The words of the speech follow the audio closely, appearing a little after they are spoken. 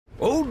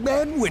Old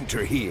Man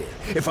Winter here.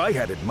 If I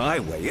had it my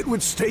way, it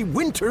would stay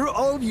winter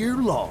all year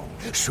long.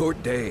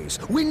 Short days,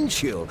 wind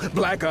chill,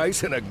 black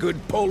ice, and a good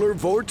polar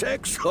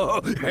vortex.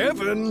 Oh,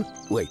 heaven!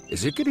 Wait,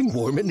 is it getting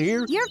warm in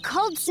here? Your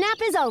cold snap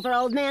is over,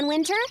 Old Man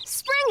Winter.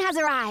 Spring has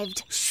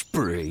arrived.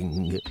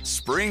 Spring.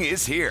 Spring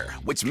is here,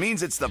 which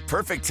means it's the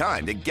perfect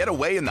time to get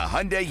away in the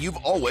Hyundai you've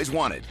always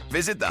wanted.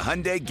 Visit the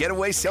Hyundai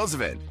Getaway Sales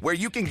Event, where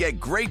you can get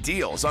great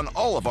deals on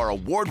all of our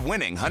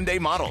award-winning Hyundai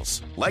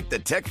models, like the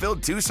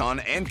tech-filled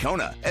Tucson and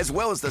Kona, as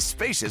well as the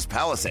spacious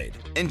Palisade.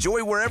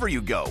 Enjoy wherever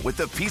you go with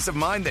the peace of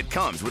mind that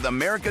comes with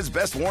America's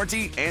best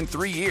warranty and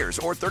 3 years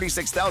or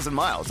 36,000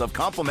 miles of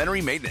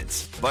complimentary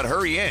maintenance. But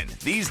hurry in,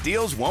 these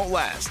deals won't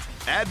last.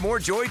 Add more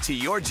joy to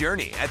your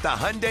journey at the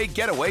Hyundai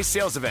Getaway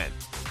Sales Event.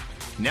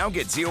 Now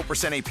get 0%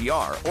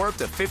 APR or up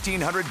to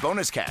 $1,500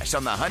 bonus cash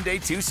on the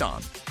Hyundai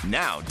Tucson.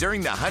 Now,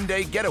 during the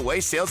Hyundai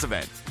Getaway Sales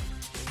Event.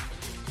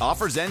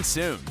 Offers end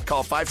soon.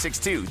 Call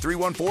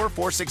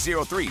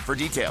 562-314-4603 for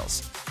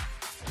details.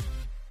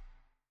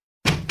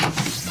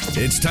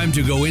 It's time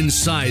to go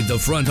inside the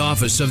front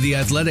office of the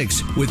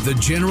Athletics with the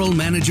general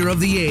manager of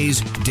the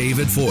A's,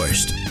 David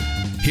Forst.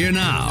 Here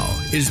now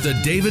is the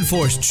David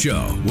Forst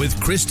Show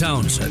with Chris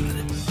Townsend.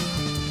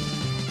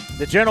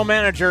 The general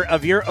manager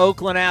of your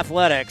Oakland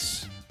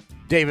Athletics,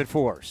 David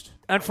Forst.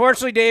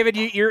 Unfortunately, David,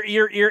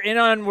 you're in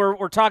on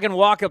we're talking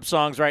walk-up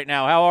songs right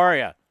now. How are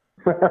you?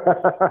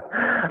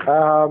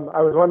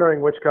 I was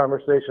wondering which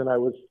conversation I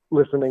was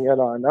listening in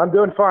on. I'm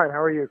doing fine.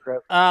 How are you, Chris?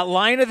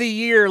 Line of the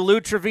year, Lou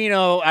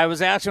Trevino. I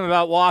was asking him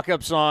about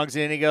walk-up songs,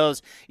 and he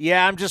goes,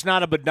 "Yeah, I'm just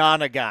not a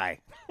Madonna guy."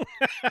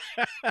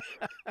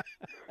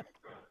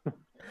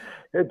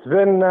 It's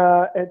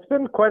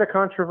been quite a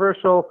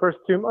controversial first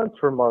 2 months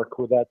for Mark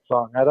with that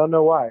song. I don't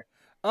know why.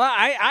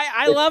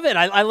 I love it.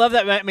 I love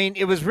that. I mean,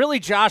 it was really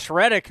Josh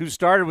Reddick who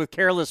started with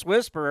Careless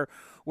Whisper,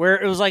 where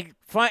it was like,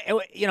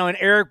 and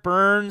Eric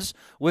Burns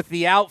with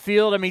the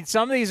outfield. I mean,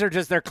 some of these are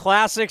just, they're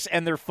classics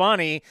and they're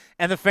funny,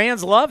 and the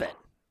fans love it.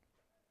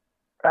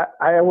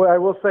 I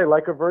will say,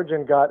 Like a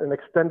Virgin got an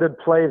extended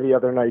play the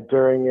other night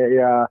during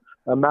a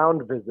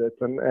mound visit,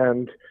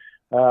 and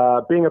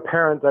being a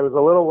parent, I was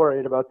a little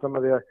worried about some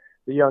of the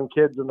young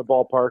kids in the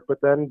ballpark, but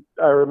then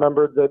I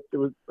remembered that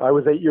I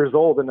was 8 years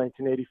old in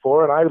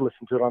 1984, and I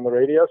listened to it on the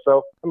radio,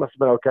 so it must have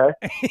been okay.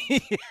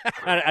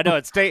 I know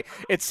it's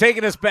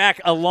taken us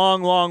back a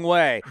long, long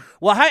way.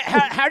 Well,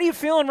 how are you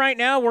feeling right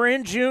now? We're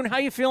in June. How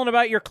are you feeling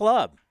about your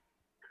club?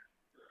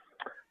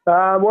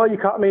 Well, you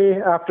caught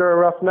me after a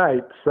rough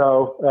night,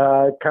 so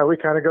we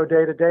kind of go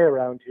day to day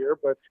around here.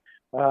 But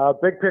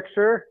big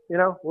picture,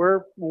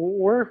 we're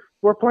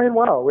playing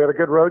well. We had a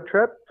good road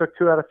trip. Took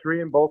 2 out of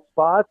 3 in both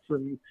spots,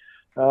 and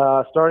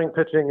starting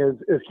pitching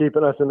is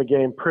keeping us in the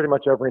game pretty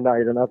much every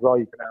night, and that's all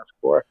you can ask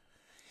for.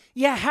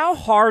 Yeah, how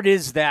hard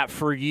is that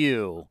for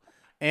you?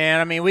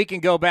 And, I mean, we can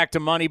go back to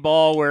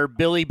Moneyball where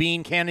Billy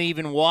Beane can't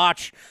even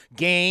watch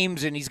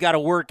games and he's got to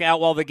work out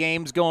while the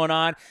game's going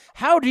on.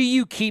 How do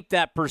you keep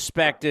that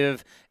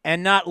perspective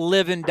and not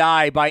live and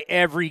die by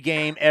every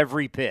game,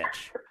 every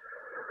pitch?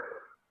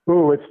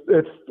 Ooh,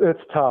 it's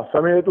tough.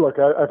 I mean, look,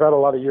 I've had a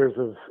lot of years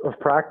of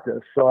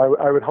practice, so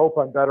I would hope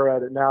I'm better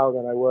at it now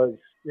than I was,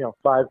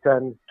 5,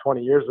 10,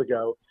 20 years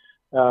ago.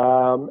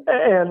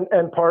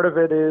 And part of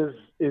it is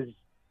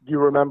you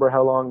remember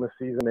how long the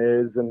season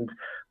is. And,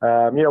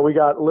 we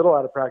got a little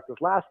out of practice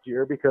last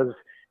year because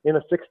in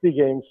a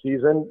 60-game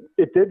season,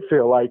 it did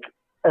feel like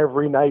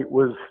every night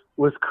was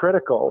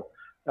critical.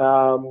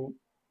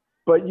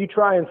 But you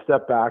try and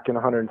step back in a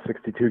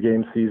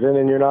 162-game season,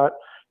 and you're not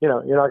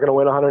going to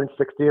win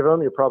 160 of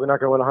them. You're probably not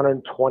going to win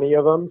 120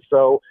 of them.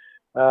 So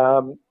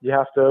you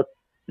have to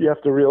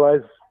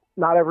realize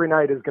not every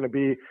night is going to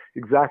be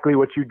exactly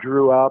what you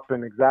drew up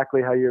and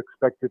exactly how you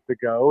expect it to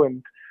go.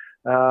 And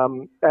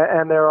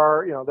there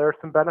are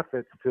some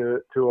benefits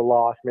to a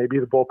loss. Maybe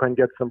the bullpen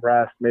gets some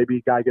rest. Maybe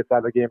a guy gets out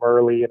of the game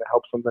early and it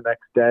helps him the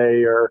next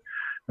day. Or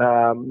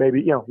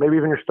maybe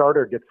even your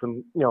starter gets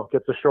a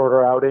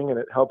shorter outing and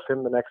it helps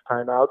him the next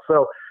time out.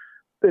 So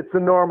it's the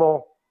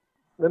normal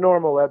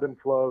ebb and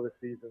flow of the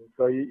season.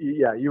 So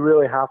you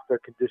really have to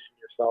condition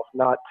yourself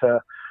not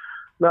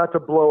to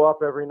blow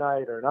up every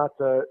night or not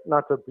to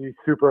be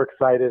super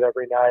excited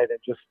every night, and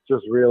just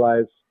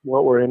realize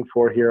what we're in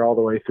for here all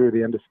the way through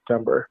the end of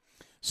September.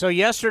 So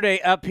yesterday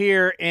up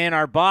here in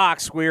our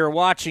box, we were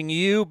watching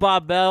you,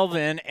 Bob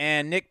Belvin,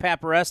 and Nick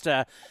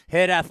Paparesta,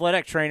 head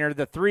athletic trainer.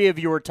 The three of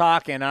you were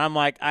talking, and I'm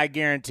like, I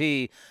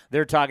guarantee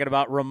they're talking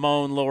about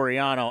Ramon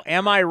Laureano.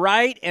 Am I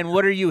right, and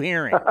what are you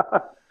hearing?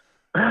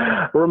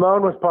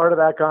 Ramon was part of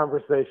that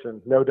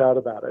conversation, no doubt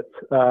about it.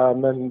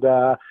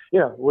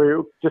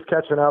 We're just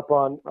catching up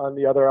on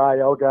the other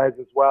IL guys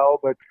as well,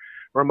 but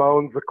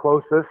Ramon's the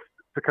closest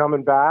to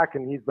coming back,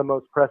 and he's the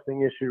most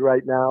pressing issue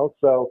right now.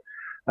 So,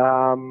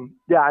 I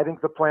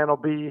think the plan will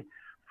be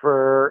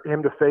for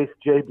him to face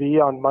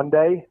JB on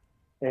Monday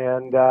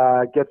and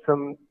get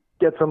some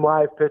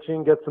live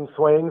pitching, get some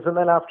swings, and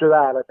then after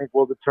that, I think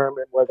we'll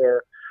determine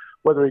whether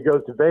he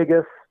goes to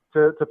Vegas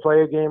to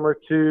play a game or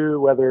two,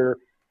 whether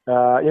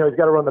He's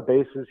got to run the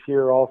bases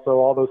here also,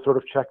 all those sort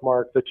of check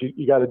marks that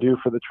you got to do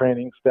for the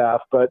training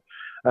staff. But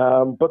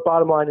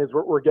bottom line is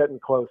we're getting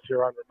close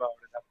here on Ramon,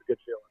 and that's a good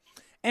feeling.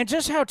 And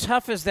just how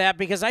tough is that?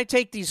 Because I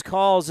take these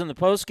calls in the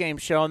postgame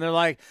show, and they're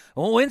like,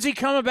 well, when's he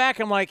coming back?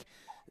 I'm like,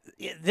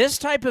 this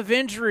type of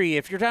injury,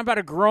 if you're talking about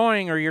a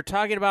groin or you're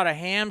talking about a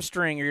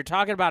hamstring or you're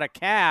talking about a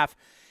calf,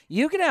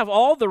 you can have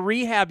all the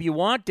rehab you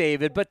want,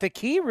 David, but the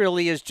key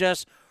really is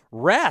just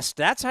rest.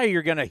 That's how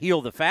you're going to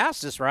heal the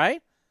fastest,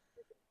 right?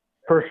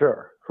 For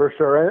sure.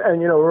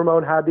 And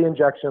Ramon had the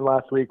injection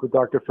last week with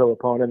Dr.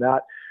 Filippone, and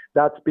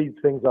that speeds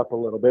things up a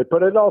little bit.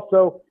 But it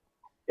also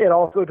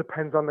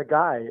depends on the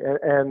guy.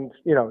 And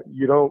you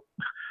don't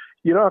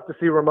have to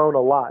see Ramon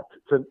a lot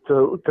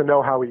to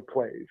know how he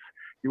plays.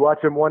 You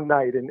watch him one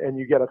night and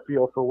you get a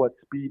feel for what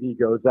speed he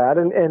goes at.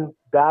 And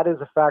that is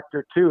a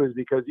factor too, is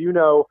because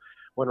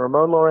when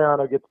Ramon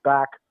Laureano gets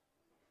back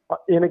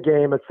in a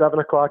game at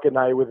 7:00 at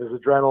night with his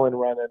adrenaline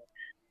running,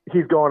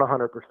 he's going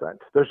 100%.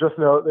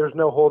 There's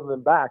no holding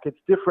him back. It's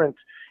different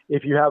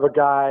if you have a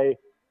guy,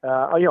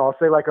 I'll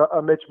say like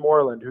a Mitch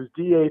Moreland who's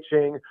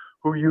DHing,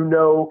 who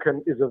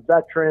is a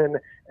veteran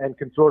and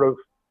can sort of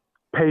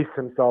pace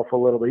himself a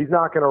little bit. He's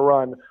not going to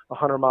run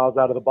 100 miles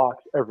out of the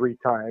box every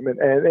time.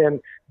 And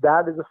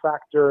that is a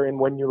factor in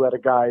when you let a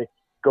guy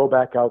go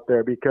back out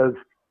there, because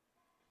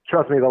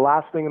trust me, the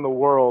last thing in the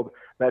world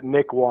that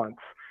Nick wants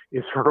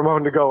is for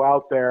Ramon to go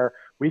out there.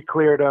 We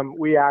cleared him,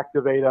 we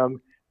activate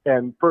him,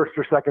 and first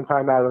or second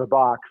time out of the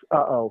box,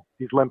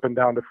 he's limping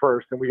down to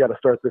first, and we got to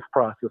start this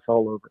process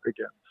all over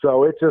again.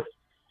 So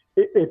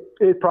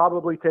it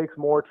probably takes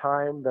more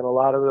time than a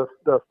lot of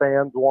the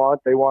fans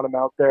want. They want him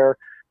out there.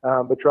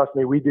 But trust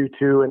me, we do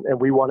too, and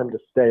we want him to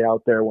stay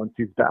out there once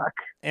he's back.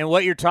 And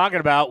what you're talking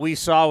about, we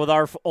saw with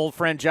our old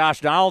friend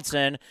Josh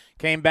Donaldson,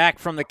 came back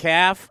from the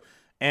calf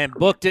and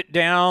booked it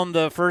down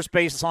the first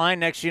base line.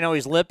 Next,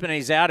 he's limping and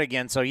he's out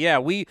again. So, yeah,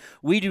 we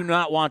do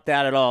not want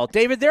that at all.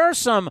 David, there are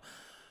some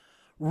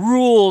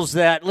rules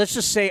that, let's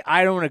just say,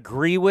 I don't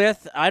agree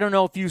with. I don't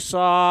know if you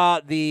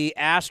saw the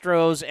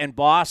Astros and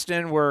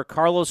Boston where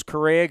Carlos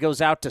Correa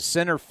goes out to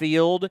center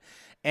field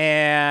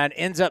and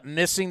ends up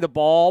missing the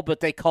ball,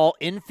 but they call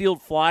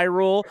infield fly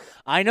rule.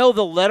 I know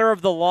the letter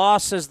of the law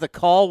says the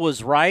call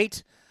was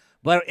right,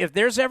 but if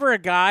there's ever a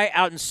guy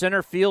out in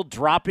center field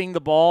dropping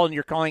the ball and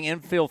you're calling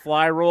infield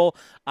fly rule,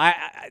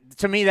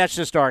 to me that's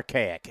just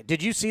archaic.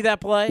 Did you see that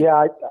play?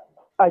 Yeah,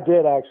 I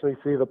did actually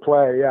see the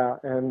play, yeah,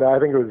 and I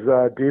think it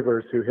was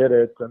Devers who hit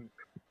it. And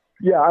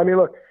yeah, I mean,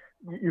 look,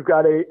 you've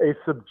got a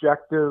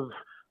subjective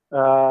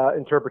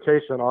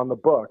interpretation on the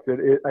book.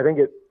 I think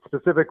it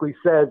specifically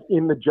says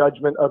in the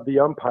judgment of the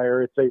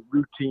umpire, it's a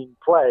routine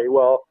play.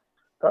 Well,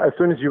 as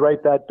soon as you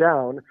write that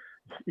down,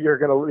 you're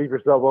going to leave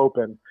yourself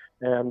open.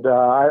 And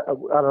I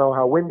don't know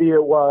how windy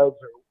it was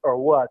or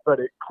what, but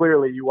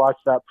clearly you watch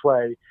that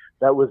play.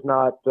 That was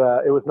not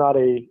it was not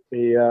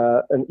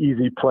an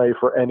easy play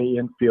for any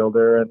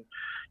infielder. And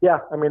yeah,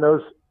 I mean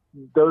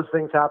those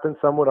things happen.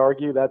 Some would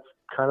argue that's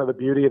kind of the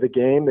beauty of the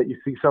game, that you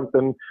see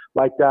something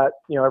like that,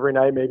 every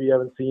night maybe you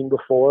haven't seen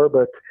before.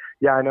 But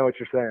yeah, I know what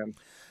you're saying.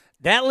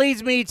 That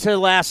leads me to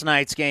last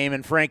night's game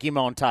and Frankie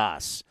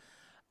Montas.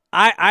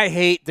 I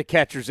hate the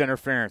catcher's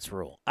interference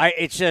rule.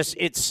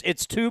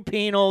 It's too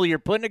penal. You're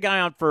putting a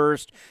guy on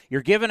first.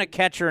 You're giving a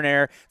catcher an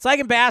error. It's like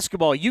in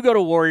basketball. You go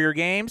to Warrior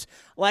games,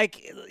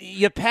 like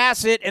you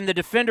pass it and the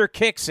defender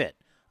kicks it.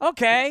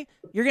 Okay,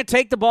 you're going to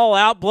take the ball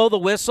out, blow the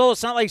whistle.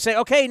 It's not like you say,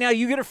 okay, now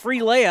you get a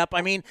free layup.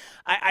 I mean,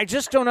 I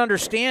just don't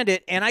understand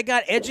it, and I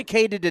got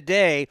educated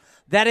today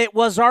that it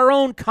was our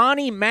own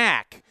Connie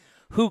Mack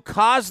who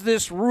caused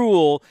this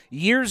rule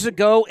years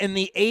ago in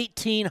the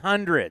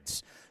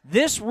 1800s.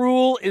 This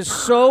rule is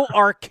so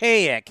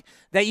archaic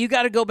that you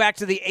got to go back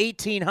to the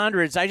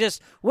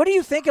 1800s. What do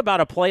you think about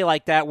a play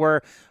like that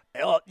where,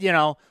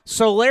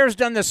 Solaire's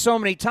done this so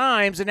many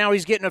times and now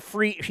he's getting a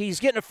free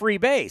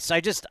base?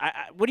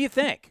 What do you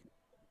think?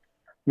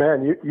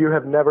 Man, you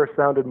have never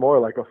sounded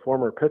more like a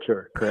former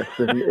pitcher, Chris,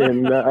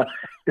 in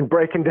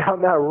breaking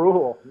down that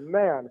rule.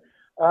 Man,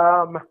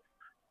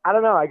 I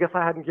don't know. I guess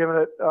I hadn't given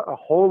it a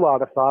whole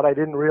lot of thought. I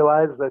didn't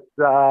realize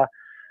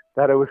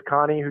that it was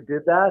Connie who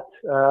did that,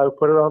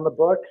 put it on the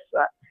books.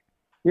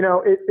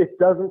 It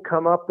doesn't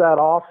come up that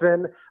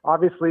often.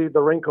 Obviously,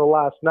 the wrinkle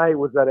last night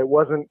was that it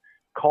wasn't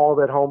called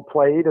at home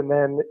plate, and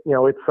then,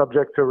 it's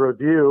subject to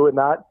review, and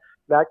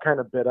that kind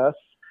of bit us.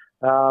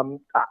 I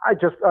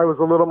was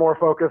a little more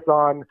focused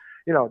on,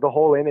 the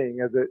whole inning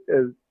as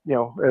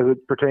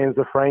it pertains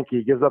to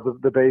Frankie. Gives up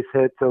the base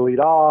hit to lead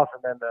off,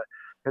 and then the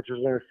pitcher's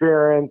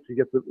interference. He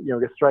gets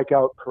gets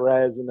strikeout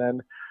Perez, and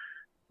then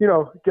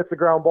gets the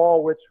ground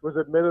ball, which was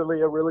admittedly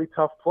a really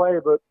tough play,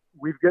 but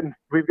we've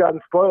gotten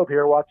spoiled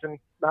here watching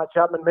Matt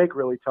Chapman make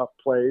really tough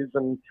plays.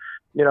 And,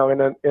 in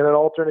an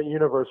alternate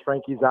universe,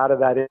 Frankie's out of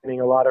that inning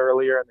a lot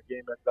earlier and the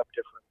game ends up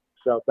different.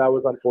 So that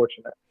was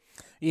unfortunate.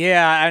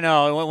 Yeah, I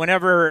know.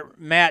 Whenever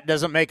Matt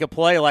doesn't make a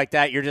play like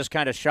that, you're just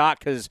kind of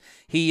shocked because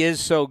he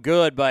is so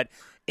good. But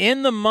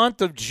in the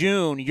month of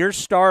June, your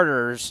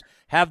starters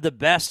have the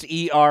best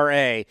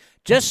ERA.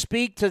 Just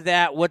speak to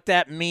that, what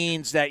that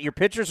means, that your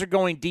pitchers are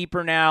going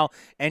deeper now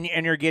and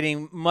you're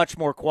getting much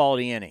more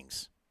quality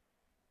innings.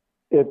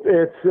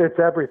 It's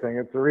everything.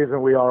 It's the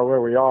reason we are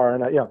where we are.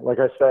 And like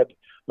I said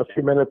a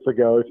few minutes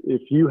ago,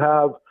 if you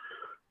have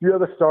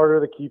a starter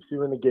that keeps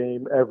you in the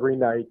game every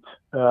night,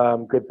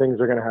 good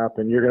things are going to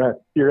happen. You're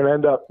gonna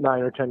end up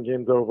 9 or 10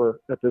 games over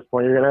at this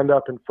point. You're going to end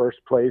up in first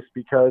place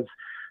because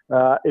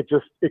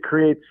it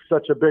creates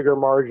such a bigger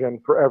margin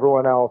for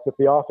everyone else. If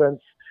the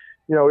offense,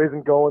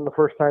 isn't going the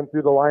first time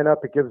through the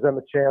lineup, it gives them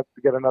a chance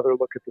to get another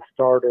look at the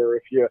starter.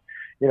 If you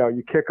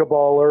kick a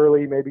ball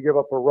early, maybe give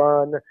up a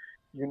run,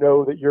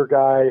 that your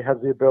guy has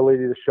the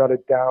ability to shut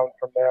it down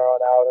from there on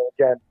out, and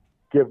again,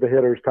 give the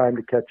hitters time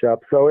to catch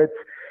up. So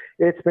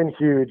it's been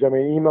huge. I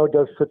mean, Emo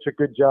does such a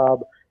good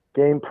job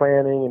game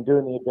planning and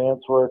doing the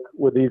advance work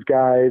with these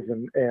guys,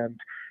 and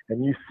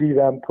you see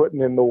them putting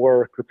in the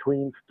work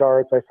between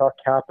starts. I saw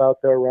Cap out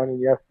there running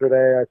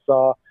yesterday. I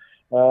saw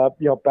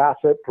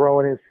Bassett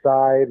throwing his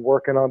side,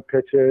 working on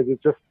pitches.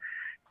 It's just,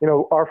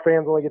 our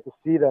fans only get to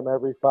see them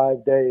every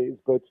 5 days,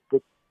 but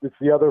it's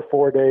the other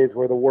 4 days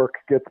where the work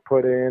gets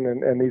put in,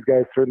 and these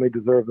guys certainly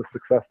deserve the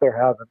success they're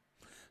having.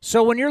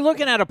 So when you're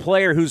looking at a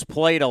player who's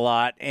played a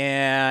lot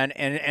and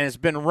has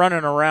been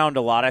running around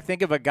a lot, I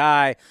think of a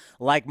guy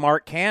like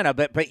Mark Canha,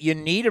 but you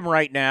need him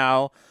right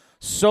now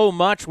so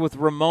much with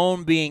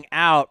Ramon being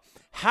out.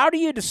 How do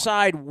you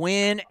decide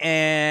when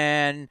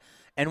and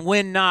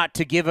when not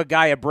to give a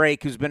guy a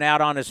break who's been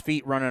out on his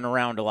feet running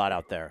around a lot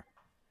out there?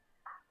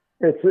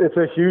 It's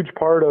a huge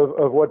part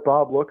of what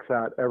Bob looks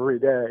at every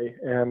day,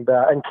 and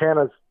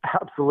Canha's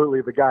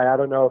absolutely the guy. I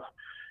don't know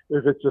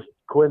if it's just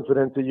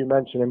coincidence that you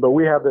mentioned him, but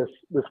we have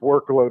this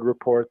workload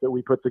report that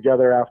we put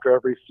together after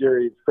every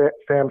series.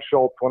 Sam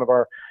Schultz, one of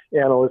our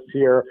analysts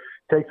here,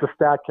 takes the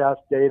StatCast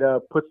data,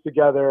 puts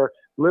together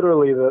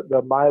literally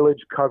the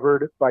mileage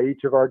covered by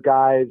each of our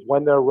guys,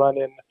 when they're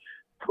running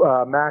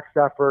max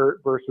effort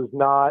versus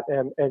not,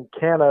 and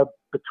Canha,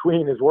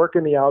 between his work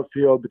in the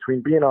outfield,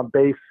 between being on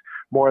base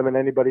more than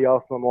anybody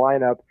else in the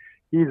lineup,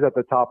 he's at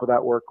the top of that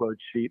workload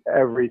sheet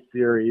every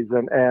series,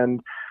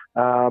 and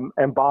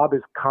Bob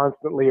is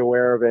constantly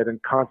aware of it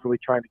and constantly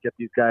trying to get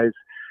these guys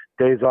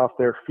days off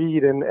their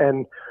feet,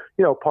 and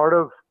part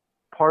of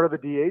the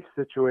DH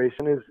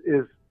situation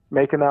is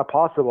making that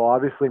possible.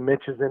 Obviously,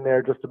 Mitch is in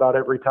there just about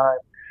every time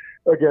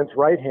against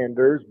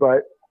right-handers,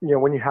 but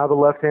when you have a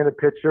left-handed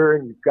pitcher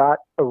and you've got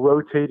a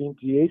rotating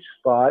DH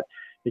spot,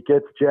 it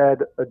gets Jed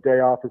a day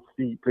off his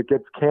feet. It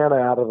gets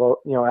Canha out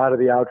of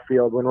the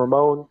outfield. When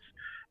Ramon's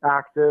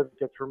active, it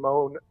gets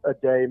Ramon a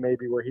day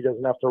maybe where he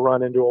doesn't have to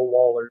run into a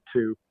wall or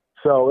two.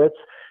 So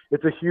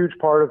it's a huge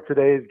part of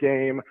today's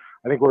game.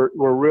 I think we're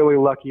really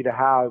lucky to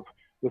have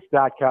the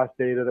StatCast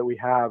data that we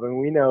have, and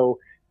we know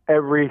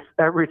every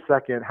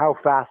second how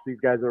fast these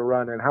guys are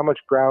running, how much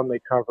ground they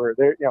cover.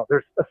 They're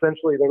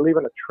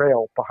leaving a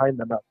trail behind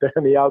them out there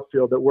in the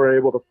outfield that we're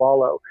able to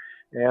follow.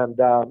 And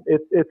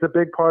it's a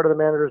big part of the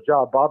manager's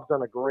job. Bob's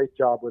done a great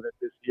job with it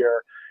this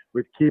year,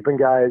 with keeping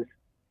guys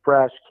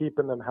fresh,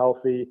 keeping them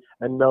healthy,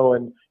 and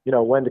knowing,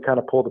 when to kind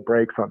of pull the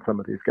brakes on some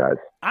of these guys.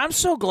 I'm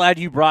so glad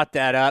you brought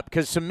that up,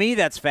 because to me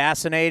that's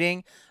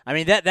fascinating. I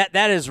mean,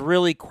 that is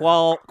really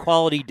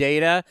quality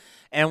data.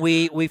 And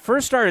we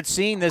first started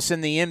seeing this in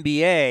the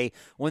NBA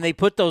when they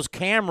put those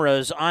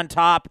cameras on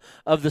top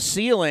of the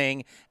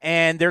ceiling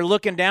and they're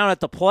looking down at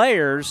the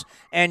players,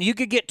 and you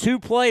could get two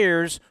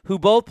players who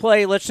both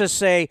play, let's just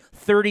say,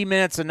 30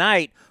 minutes a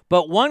night,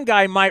 but one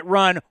guy might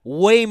run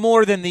way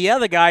more than the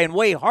other guy and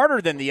way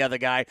harder than the other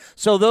guy.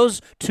 So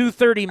those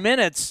 30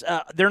 minutes,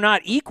 they're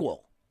not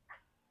equal.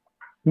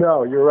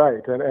 No, you're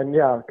right. And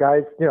yeah,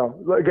 guys,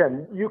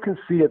 again, you can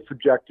see it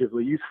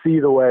subjectively. You see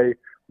the way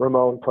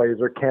Ramon plays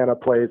or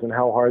Canha plays and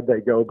how hard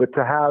they go. But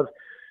to have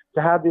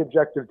the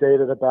objective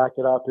data to back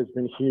it up has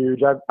been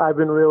huge. I've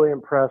been really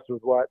impressed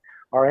with what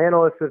our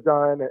analysts have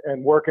done,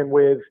 and working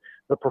with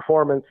the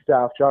performance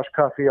staff. Josh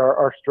Cuffey,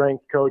 our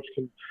strength coach,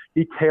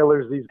 he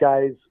tailors these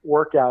guys'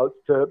 workouts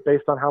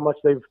based on how much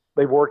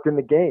they've worked in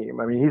the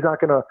game. I mean, he's not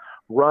going to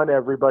run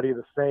everybody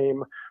the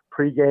same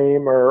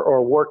pregame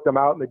or work them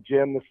out in the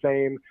gym the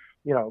same,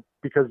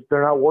 because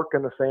they're not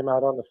working the same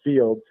out on the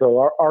field. So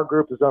our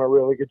group has done a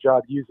really good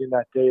job using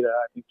that data,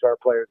 I think, to our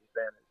players'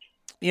 advantage.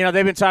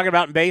 They've been talking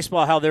about in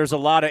baseball how there's a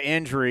lot of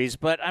injuries,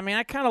 but, I mean,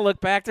 I kind of look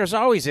back, there's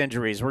always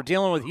injuries. We're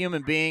dealing with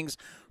human beings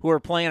who are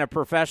playing a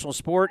professional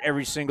sport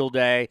every single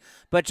day.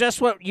 But just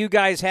what you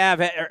guys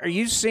have, are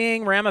you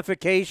seeing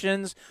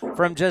ramifications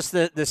from just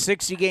the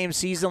 60-game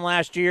season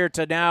last year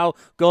to now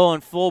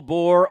going full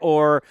bore,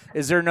 or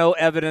is there no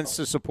evidence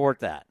to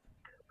support that?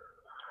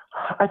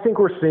 I think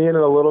we're seeing it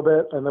a little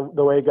bit, and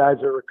the way guys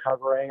are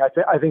recovering.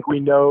 I think we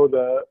know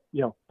the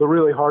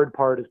really hard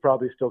part is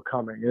probably still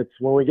coming. It's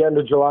when we get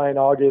into July and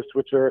August,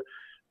 which are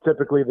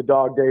typically the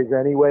dog days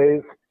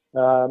anyways.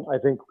 I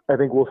think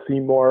we'll see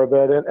more of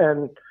it.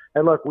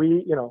 And look,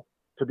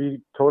 to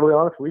be totally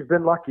honest, we've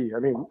been lucky. I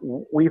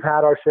mean, we've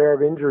had our share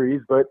of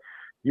injuries, but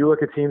you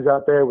look at teams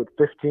out there with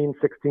 15,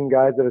 16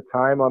 guys at a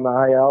time on the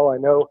IL. I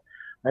know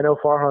I know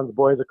Farhan's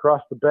boys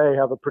across the bay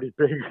have a pretty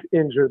big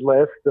injured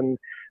list, and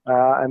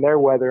they're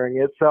weathering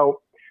it.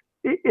 So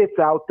it's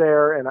out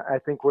there, and I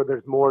think where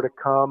there's more to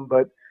come.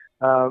 But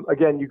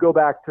again, you go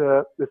back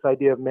to this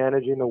idea of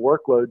managing the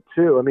workload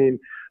too. I mean,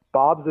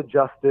 Bob's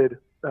adjusted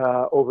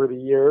over the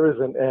years,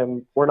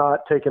 and we're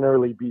not taking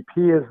early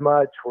BP as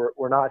much.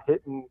 We're not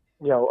hitting,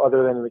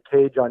 other than in the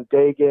cage on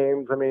day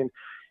games. I mean,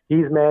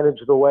 he's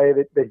managed the way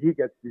that he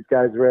gets these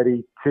guys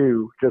ready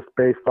too, just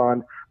based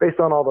on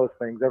all those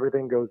things.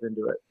 Everything goes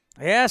into it.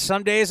 Yeah,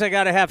 some days I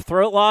got to have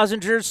throat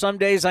lozenges. Some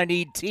days I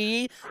need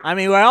tea. I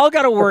mean, we all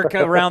got to work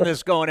around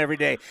this going every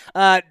day.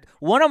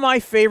 One of my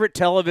favorite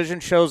television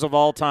shows of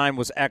all time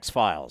was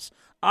X-Files.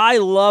 I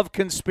love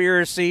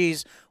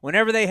conspiracies.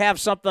 Whenever they have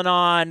something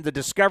on the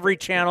Discovery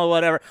Channel,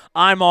 whatever,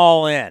 I'm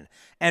all in.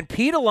 And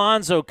Pete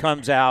Alonso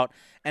comes out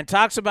and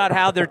talks about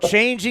how they're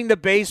changing the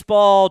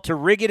baseball to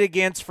rig it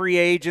against free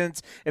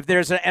agents.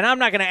 And I'm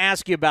not going to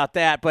ask you about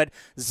that, but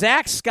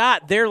Zach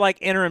Scott, their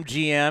interim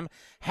GM,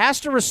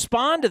 has to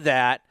respond to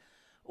that.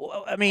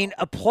 I mean,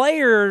 a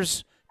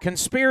player's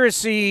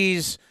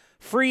conspiracies,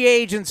 free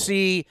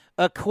agency,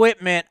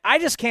 equipment. I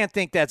just can't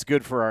think that's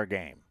good for our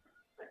game.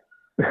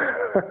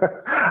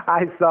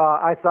 I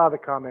saw the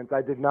comments.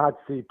 I did not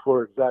see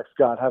poor Zach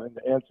Scott having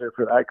to answer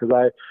for that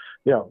because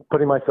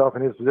putting myself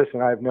in his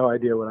position, I have no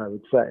idea what I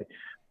would say.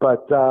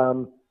 But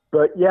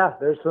yeah,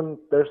 there's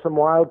some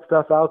wild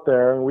stuff out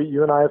there, and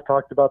you and I have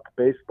talked about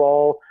the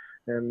baseball,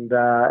 and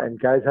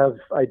guys have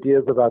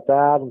ideas about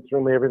that, and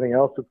certainly everything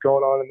else that's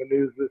going on in the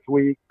news this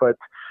week. But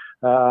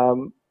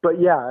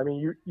yeah, I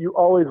mean, you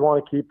always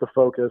want to keep the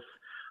focus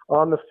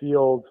on the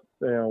field.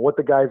 What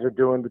the guys are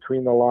doing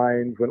between the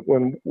lines.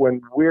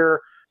 When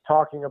we're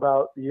talking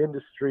about the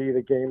industry,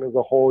 the game as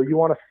a whole, you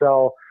want to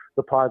sell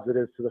the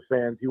positives to the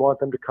fans. You want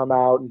them to come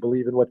out and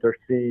believe in what they're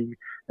seeing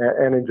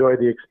and enjoy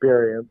the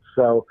experience.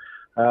 So,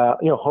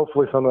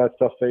 hopefully some of that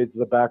stuff fades to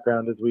the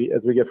background as we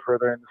get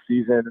further in the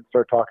season and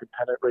start talking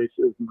pennant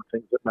races and the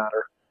things that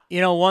matter.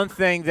 One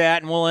thing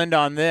that, and we'll end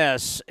on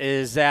this,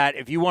 is that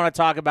if you want to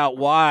talk about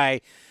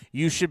why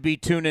you should be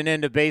tuning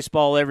into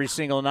baseball every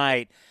single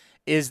night,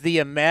 is the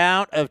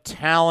amount of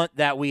talent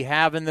that we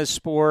have in this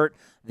sport,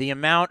 the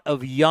amount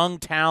of young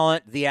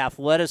talent, the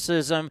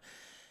athleticism.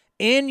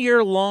 In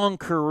your long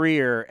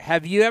career,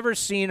 have you ever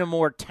seen a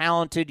more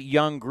talented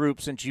young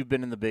group since you've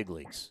been in the big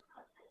leagues?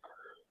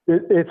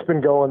 It's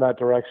been going that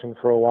direction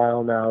for a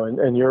while now,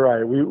 and you're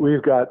right.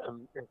 We've got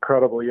some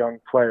incredible young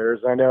players.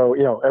 I know,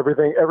 every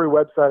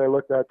website I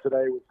looked at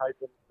today was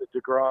hyping the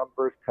DeGrom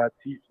versus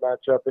Tatis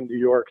matchup in New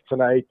York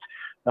tonight.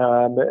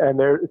 And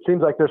it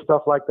seems like there's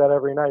stuff like that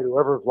every night.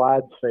 Whoever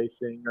Vlad's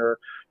facing, or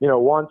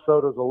Juan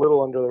Soto's a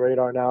little under the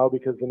radar now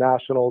because the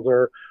Nationals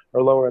are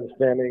lower in the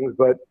standings,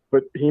 but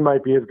he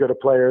might be as good a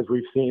player as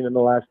we've seen in the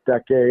last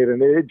decade.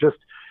 And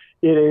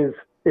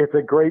it's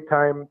a great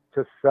time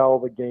to sell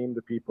the game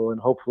to people, and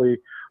hopefully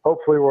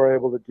we're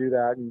able to do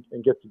that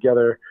and get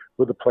together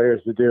with the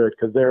players to do it,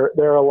 because there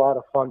are a lot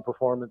of fun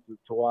performances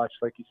to watch,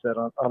 like you said,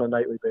 on a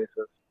nightly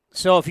basis.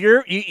 So if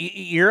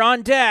you're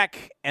on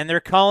deck and they're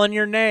calling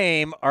your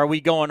name, are we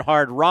going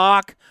hard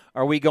rock?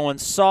 Are we going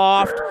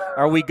soft?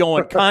 Are we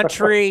going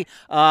country?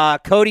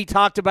 Cody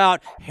talked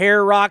about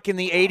hair rock in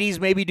the 80s,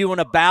 maybe doing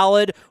a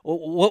ballad.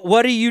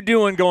 What are you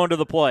doing going to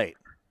the plate?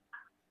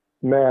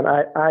 Man,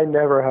 I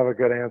never have a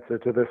good answer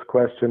to this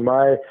question.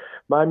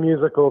 My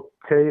musical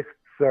tastes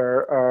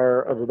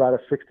are of about a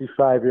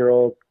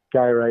 65-year-old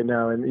guy right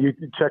now. And you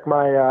check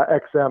my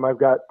XM. I've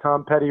got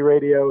Tom Petty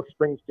radio,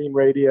 Springsteen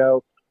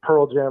radio,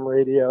 Pearl Jam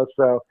radio.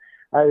 So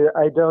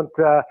I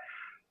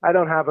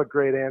don't have a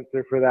great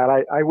answer for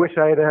that. I wish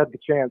I had the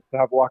chance to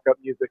have walk-up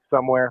music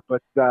somewhere,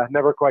 but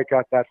never quite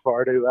got that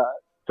far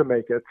to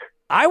make it.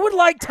 I would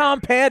like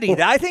Tom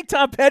Petty. I think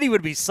Tom Petty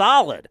would be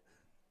solid.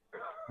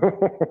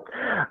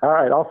 All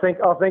right, I'll think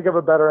of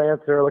a better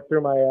answer. Look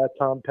through my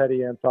Tom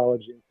Petty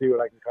anthology and see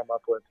what I can come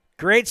up with.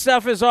 Great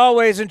stuff as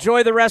always.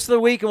 Enjoy the rest of the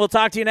week, and we'll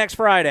talk to you next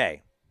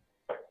Friday.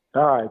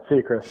 All right, see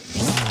you, Chris.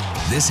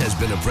 This has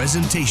been a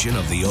presentation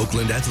of the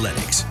Oakland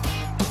Athletics.